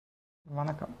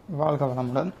வணக்கம், வாழ்க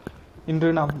வளமுடன். இன்று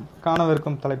நாம்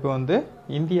காணவிருக்கும் தலைப்பு வந்து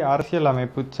இந்திய அரசியல்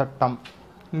அமைப்பு சட்டம்.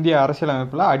 இந்திய அரசியல்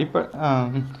அமைப்பில்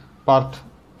பார்ட்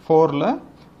 4ல்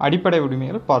அடிப்படை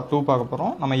உரிமைகள் பார்ட் 2 பார்க்க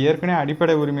போகிறோம். நம்ம ஏற்கனவே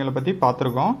அடிப்படை உரிமைகளை பற்றி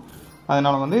பார்த்துருக்கோம்.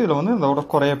 அதனால் வந்து இதில் வந்து இதோட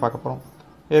குறைய பார்க்க போகிறோம்.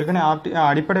 ஏற்கனவே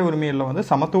அடிப்படை உரிமைகளில் வந்து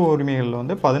சமத்துவ உரிமைகளில்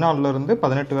வந்து 14லேருந்து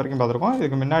 18 வரைக்கும் பார்த்துருக்கோம்.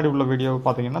 இதுக்கு முன்னாடி உள்ள வீடியோ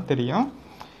பார்த்தீங்கன்னா தெரியும்.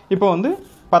 இப்போ வந்து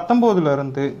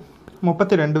 19லேருந்து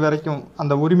 32 வரைக்கும்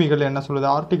அந்த உரிமைகள் என்ன சொல்லுது,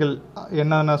 ஆர்டிகல்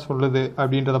என்னென்ன சொல்லுது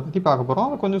அப்படின்றத பற்றி பார்க்க போகிறோம்.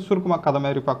 அதை கொஞ்சம் சுருக்கமாக கதை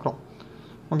மாதிரி பார்க்குறோம்.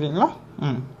 ஓகேங்களா?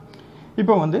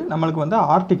 இப்போ வந்து நம்மளுக்கு வந்து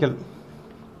ஆர்டிகல்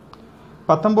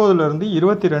 19லேருந்து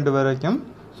 22 வரைக்கும்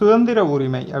சுதந்திர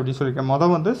உரிமை அப்படின்னு சொல்லியிருக்கேன்.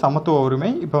 மொதல் வந்து சமத்துவ உரிமை,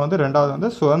 இப்போ வந்து ரெண்டாவது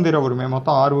வந்து சுதந்திர உரிமை.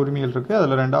 மொத்தம் 6 உரிமைகள் இருக்குது.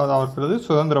 அதில் ரெண்டாவது இருக்கிறது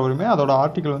சுதந்திர உரிமை. அதோட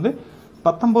ஆர்டிகல் வந்து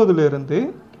 19லேருந்து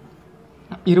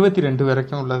 22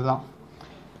 வரைக்கும் உள்ளது தான்.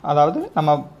 அதாவது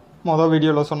நம்ம மொதல்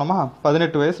வீடியோவில் சொன்னோமா,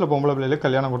 18 வயசில் பொம்பளை பிள்ளைகளுக்கு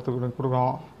கல்யாணம்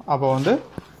கொடுக்குறோம். அப்போ வந்து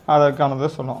அதற்கானதை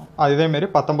சொன்னோம். இதேமாரி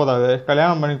 19வது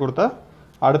கல்யாணம் பண்ணி கொடுத்த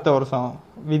அடுத்த வருஷம்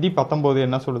விதி 19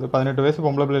 என்ன சொல்லுது, 18 வயசு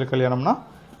பொம்பளை பிள்ளைகளுக்கு கல்யாணம்னா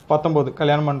 19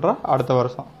 கல்யாணம் பண்ணுற அடுத்த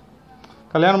வருஷம்.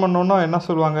 கல்யாணம் பண்ணோன்னா என்ன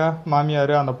சொல்லுவாங்க,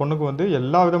 மாமியார் அந்த பொண்ணுக்கு வந்து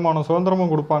எல்லா விதமான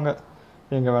சுதந்திரமும் கொடுப்பாங்க.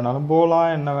 எங்கே வேணாலும் போகலாம்,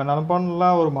 என்ன வேணாலும்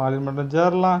பண்ணலாம், ஒரு மாநிலமன்றம்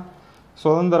சேரலாம்,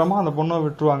 சுதந்திரமாக அந்த பொண்ணை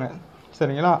விட்டுருவாங்க.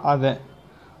 சரிங்களா? அதே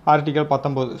ஆர்டிகல்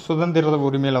 19 சுதந்திர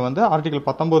உரிமையில் வந்து ஆர்டிகல்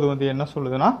 19 வந்து என்ன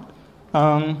சொல்லுதுன்னா,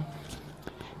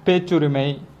 பேச்சுரிமை,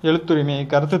 எழுத்துரிமை,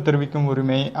 கருத்து தெரிவிக்கும்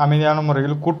உரிமை, அமைதியான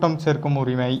முறையில் கூட்டம் சேர்க்கும்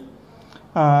உரிமை,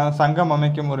 சங்கம்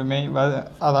அமைக்கும் உரிமை.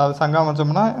 அதாவது சங்கம்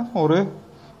அமைச்சோம்னா ஒரு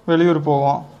வெளியூர்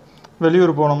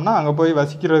போனோம்னா அங்கே போய்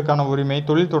வசிக்கிறதுக்கான உரிமை,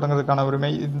 தொழில் தொடங்குறதுக்கான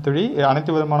உரிமை, இப்படி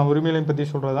அனைத்து விதமான உரிமைகளையும்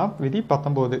பற்றி சொல்கிறது தான் விதி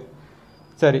 19.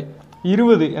 சரி,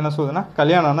 20 என்ன சொல்லுதுன்னா,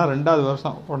 கல்யாணம்னா 2வது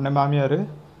வருஷம் உடனே மாமியார்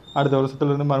அடுத்த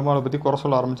வருஷத்துலேருந்து மருமகளை பற்றி குறை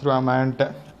சொல்ல ஆரம்பிச்சிருவாங்க. மேன்ட்ட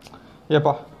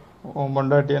ஏப்பா உன்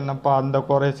பொண்டாட்டி என்னப்பா அந்த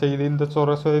குறை செய்யுது, இந்த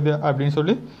சொறை செய்யுது அப்படின்னு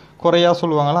சொல்லி குறையாக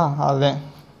சொல்லுவாங்களா, அதுதான்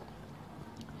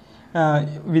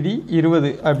விதி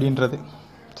 20 அப்படின்றது.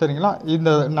 சரிங்களா? இந்த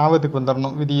ஞாபகத்துக்கு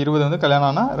வந்துடணும். விதி 20 வந்து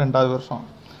கல்யாணம்னா 2வது வருஷம்.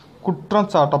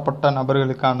 குற்றம் சாட்டப்பட்ட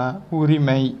நபர்களுக்கான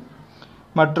உரிமை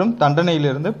மற்றும்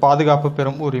தண்டனையிலிருந்து பாதுகாப்பு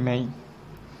பெறும் உரிமை.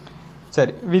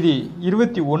 சரி, விதி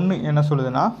 21 என்ன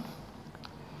சொல்லுதுன்னா,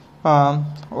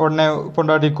 உடனே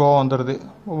பொண்டாட்டி கோவம் வந்துடுது,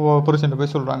 புருஷன்ட்ட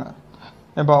போய் சொல்கிறாங்க,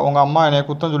 ஏப்பா உங்கள் அம்மா என்னைய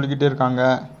குத்தம் சொல்லிக்கிட்டே இருக்காங்க,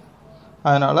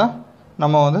 அதனால்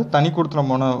நம்ம வந்து தனி கொடுத்துட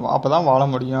போகணும், அப்போ தான் வாழ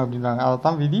முடியும் அப்படின்றாங்க. அதை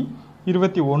தான் விதி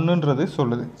 21ன்றது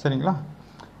சொல்லுது. சரிங்களா?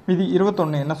 விதி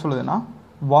 21 என்ன சொல்லுதுன்னா,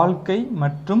 வாழ்க்கை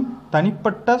மற்றும்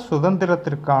தனிப்பட்ட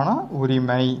சுதந்திரத்திற்கான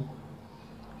உரிமை.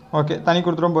 ஓகே, தனி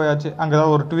கொடுத்துடும் போயாச்சு. அங்கே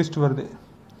தான் ஒரு ட்விஸ்ட் வருது.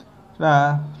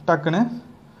 டக்குன்னு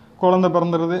குழந்தை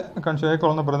பிறந்துடுது, கன்சீவாகி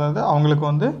குழந்தை பிறந்தது, அவங்களுக்கு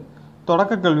வந்து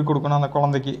தொடக்க கல்வி கொடுக்கணும் அந்த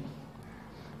குழந்தைக்கு.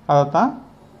 அதைத்தான்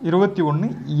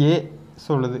 21A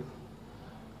சொல்லுது.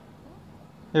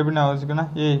 எப்படி நான் வச்சுக்கேன்னா,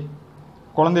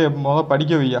 குழந்தைய முதல்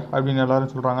படிக்க வையா அப்படின்னு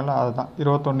எல்லாரும் சொல்கிறாங்கல்ல, அதுதான்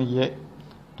 21A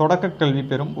தொடக்க கல்வி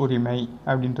பெறும் உரிமை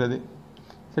அப்படின்றது.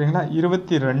 சரிங்களா?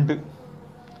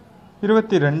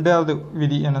 22வது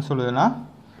விதி என்ன சொல்லுதுன்னா,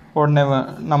 உடனே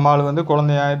நம்மளால் வந்து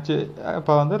குழந்தையாச்சு,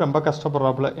 இப்போ வந்து ரொம்ப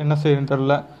கஷ்டப்படுறாப்புல, என்ன செய்யுன்னு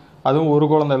தெரில, அதுவும் ஒரு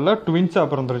குழந்தை இல்லை, ட்வின்ஸாக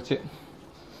பிறந்துருச்சு.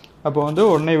 அப்போ வந்து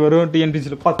உடனே வெறும்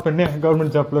டிஎன்பிசியில் பாஸ் பண்ணி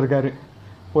கவர்மெண்ட் ஜாப்பில் இருக்கார்,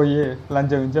 போய்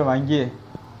லஞ்சம் வாங்கி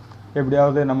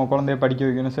எப்படியாவது நம்ம குழந்தைய படிக்க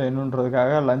வைக்கணும்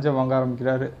செய்யணுன்றதுக்காக லஞ்சம் வாங்க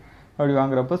ஆரம்பிக்கிறாரு. அப்படி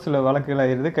வாங்குறப்போ சில வழக்குகள்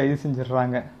ஆயிடுது, கைது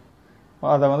செஞ்சிடுறாங்க.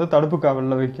 அதை வந்து தடுப்பு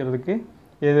காவலில் வைக்கிறதுக்கு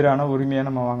எதிரான உரிமையை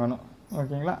நம்ம வாங்கணும்.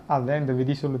 ஓகேங்களா? அதுதான் இந்த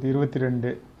விதி சொல்லுது.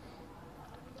 22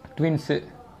 ட்வின்ஸு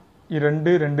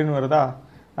 2 வருதா,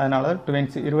 அதனால்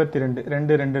ட்வின்ஸு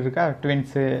 22 2 இருக்கா,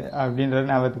 ட்வின்ஸு அப்படின்றது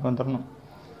ஞாபகத்துக்கு வந்துடணும்.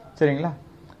 சரிங்களா?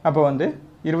 அப்போ வந்து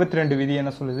 22 விதி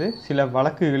என்ன சொல்லுது, சில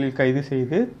வழக்குகளில் கைது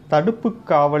செய்து தடுப்பு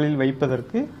காவலில்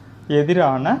வைப்பதற்கு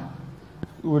எதிரான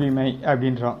உரிமை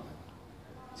அப்படின்றோம்.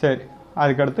 சரி,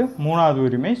 அதுக்கடுத்து 3வது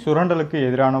உரிமை சுரண்டலுக்கு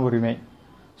எதிரான உரிமை.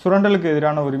 சுரண்டலுக்கு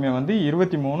எதிரான உரிமை வந்து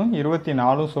 23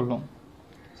 24 சொல்லும்.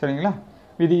 சரிங்களா?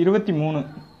 விதி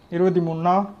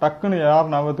 23னா டக்குன்னு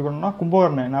யார் ஞாபகத்துக்கணும்னா,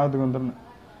 கும்பகர்ணன் ஞாபகத்துக்கு வந்துடணும்.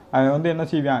 அவன் வந்து என்ன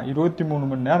செய்வான், 23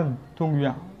 மணி நேரம்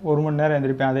தூங்குவான், 1 மணி நேரம்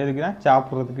எழுந்திருப்பான். அதே இதுக்கு தான்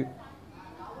சாப்பிட்றதுக்கு.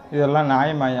 இதெல்லாம்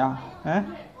நியாயமாயா?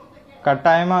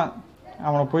 கட்டாயமாக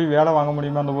அவனை போய் வேலை வாங்க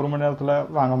முடியுமா அந்த 1 மணி நேரத்தில்?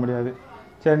 வாங்க முடியாது.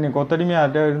 சரி, நீ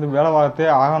கொத்தடிமையாக இருந்து வேலை வாங்கத்தே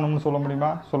ஆகணும்னு சொல்ல முடியுமா?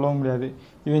 சொல்லவும் முடியாது.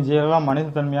 இவன் செயலாம்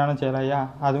மனிதத்தன்மையான செயலையா?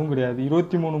 அதுவும் கிடையாது.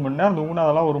 23 மணி நேரம் தூங்குனா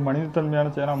அதெல்லாம் ஒரு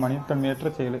மனிதத்தன்மையான செயலா?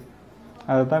 மனிதத்தன்மையற்ற செயல்.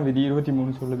 அதை தான் விதி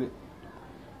 23 சொல்லுது.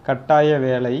 கட்டாய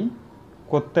வேலை,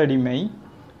 கொத்தடிமை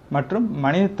மற்றும்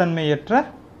மனிதத்தன்மையற்ற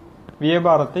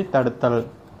வியாபாரத்தை தடுத்தல்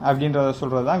அப்படின்றத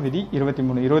சொல்கிறது தான் விதி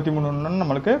 23. 23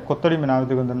 நம்மளுக்கு கொத்தடிமை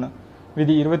ஞாபகத்துக்கு வந்துடணும்.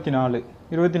 விதி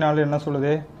 24 என்ன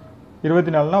சொல்லுது,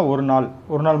 24னா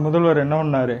ஒரு நாள் முதல்வர் என்ன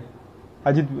பண்ணார்,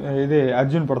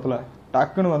 அர்ஜுன் படத்தில்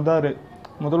டக்குன்னு வந்தார்.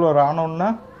 முதல்வர் ஆனோன்னா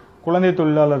குழந்தை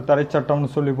தொழிலாளர் தடை சட்டம்னு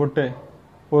சொல்லி போட்டு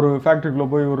ஒரு ஃபேக்ட்ரிக்குள்ளே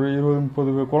போய் ஒரு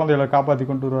 20-30 குழந்தைகளை காப்பாற்றி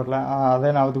கொண்டு வருவார்ல,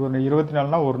 அதே ஞாபகத்துக்கு ஒரு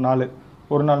 24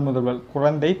 ஒரு நாள் முதல்வர்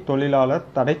குழந்தை தொழிலாளர்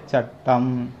தடை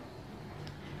சட்டம்.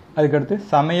 அதுக்கடுத்து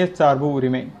சமய சார்பு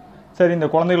உரிமை. சரி, இந்த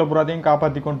குழந்தைகளை புறாத்தையும்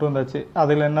காப்பாற்றி கொண்டு வந்தாச்சு,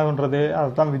 அதில் என்ன பண்ணுறது?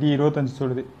 அதுதான் விதி 25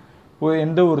 சொல்லுது.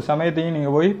 எந்த ஒரு சமயத்தையும்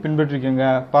நீங்கள் போய் பின்பற்றிக்கோங்க,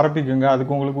 பரப்பிக்கோங்க,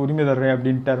 அதுக்கு உங்களுக்கு உரிமை தர்றேன்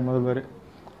அப்படின்ட்டார் முதல்வர்.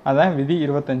 அதான் விதி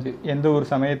 25, எந்த ஒரு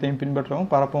சமயத்தையும்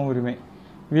பின்பற்றவும் பரப்பவும் உரிமை.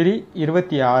 விதி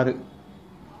 26,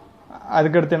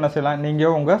 அதுக்கடுத்து என்ன செய்யலாம்?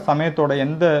 நீங்கள் உங்கள் சமயத்தோட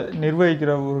எந்த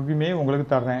நிர்வகிக்கிற உரிமையை உங்களுக்கு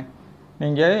தர்றேன்,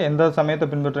 நீங்கள் எந்த சமயத்தை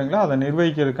பின்பற்றுறீங்களோ அதை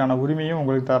நிர்வகிக்கிறதுக்கான உரிமையும்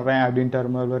உங்களுக்கு தர்றேன்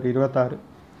அப்படின்ட்டார் முதல்வர் 26.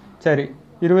 சரி,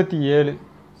 27,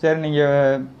 சரி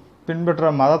நீங்கள் பின்பற்ற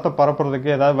மதத்தை பரப்புறதுக்கு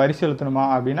ஏதாவது வரி செலுத்தணுமா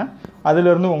அப்படின்னா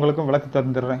அதிலிருந்து உங்களுக்கும் விலக்கு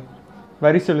தந்துடுறேன்.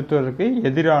 வரி செலுத்துவதற்கு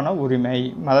எதிரான உரிமை,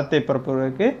 மதத்தை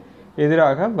பரப்புவதற்கு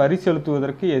எதிராக வரி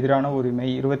செலுத்துவதற்கு எதிரான உரிமை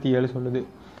 27 சொல்லுது.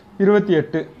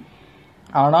 28,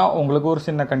 ஆனால் உங்களுக்கு ஒரு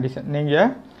சின்ன கண்டிஷன்,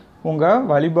 நீங்கள் உங்கள்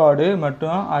வழிபாடு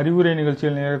மற்றும் அறிவுரை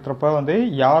நிகழ்ச்சிகள் நிகழ்த்துறப்ப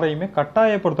யாரையுமே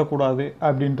கட்டாயப்படுத்தக்கூடாது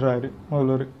அப்படின்றாரு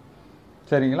முதல்வர்.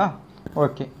 சரிங்களா?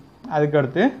 ஓகே.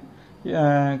 அதுக்கடுத்து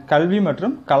கல்வி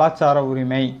மற்றும் கலாச்சார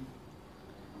உரிமை.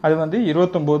 அது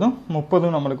 29ம்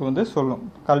 30ம் நம்மளுக்கு சொல்லும்.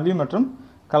 கல்வி மற்றும்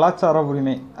கலாச்சார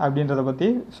உரிமை அப்படின்றத பற்றி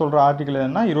சொல்கிற ஆர்டிக்கிள்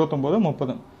என்னன்னா 29,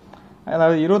 30.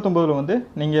 அதாவது 29ல்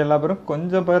நீங்கள் எல்லா பேரும்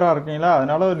கொஞ்சம் பேராக இருக்கீங்களா,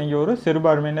 அதனால் நீங்கள் ஒரு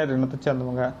சிறுபான்மையினர் இனத்தை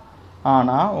சேர்ந்தவங்க,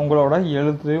 ஆனால் உங்களோட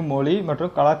எழுத்து, மொழி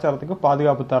மற்றும் கலாச்சாரத்துக்கு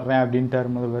பாதுகாப்பு தர்றேன்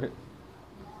அப்படின்ட்டார் முதல்வர்.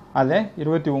 அதே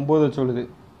 29 சொல்லுது,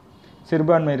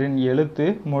 சிறுபான்மையினரின் எழுத்து,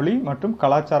 மொழி மற்றும்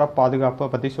கலாச்சார பாதுகாப்பை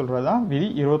பற்றி சொல்கிறது தான் விதி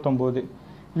 29.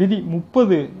 விதி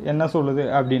 30 என்ன சொல்லுது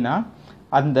அப்படின்னா,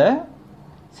 அந்த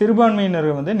சிறுபான்மையினர்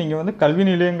நீங்கள் கல்வி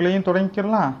நிலையங்களையும்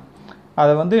தொடங்கிக்கலாம்,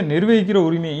 அதை நிர்வகிக்கிற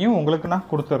உரிமையையும் உங்களுக்கு நான்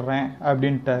கொடுத்துட்றேன்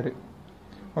அப்படின்ட்டாரு.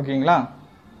 ஓகேங்களா?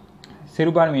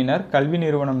 சிறுபான்மையினர் கல்வி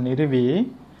நிறுவனம் நிறுவி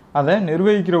அதை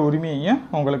நிர்வகிக்கிற உரிமையையும்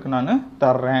உங்களுக்கு நான்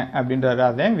தர்றேன் அப்படின்றாரு.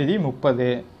 அதே விதி 30.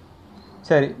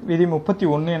 சரி, விதி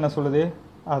 31 என்ன சொல்லுது?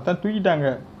 அதைத்தான் தூக்கிட்டாங்க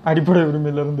அடிப்படை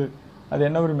உரிமையிலேருந்து. அது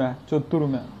என்ன உரிமை? சொத்து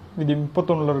உரிமை. விதி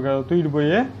 31 இருக்க தூக்கிட்டு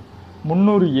போய்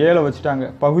 307 வச்சுட்டாங்க.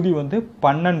 பகுதி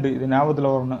 12. இது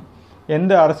ஞாபகத்தில் வரணும்.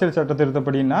 எந்த அரசியல் சட்ட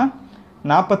திருத்தப்படின்னா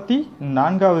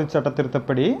 44வது சட்ட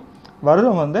திருத்தப்படி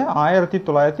வருடம்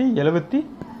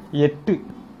 1978.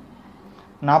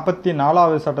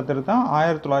 44வது சட்ட திருத்தம்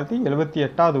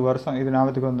 1978வது வருஷம். இது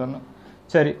ஞாபகத்துக்கு வந்துடணும்.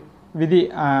 சரி, விதி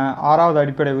 6வது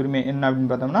அடிப்படை உரிமை என்ன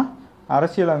அப்படின்னு பார்த்தோம்னா,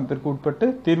 அரசியலமைப்பிற்கு உட்பட்டு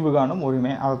தீர்வு காணும்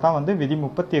உரிமை. அதை தான் விதி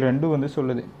 32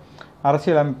 சொல்லுது.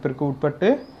 அரசியலமைப்பிற்கு உட்பட்டு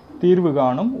தீர்வு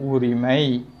காணும் உரிமை.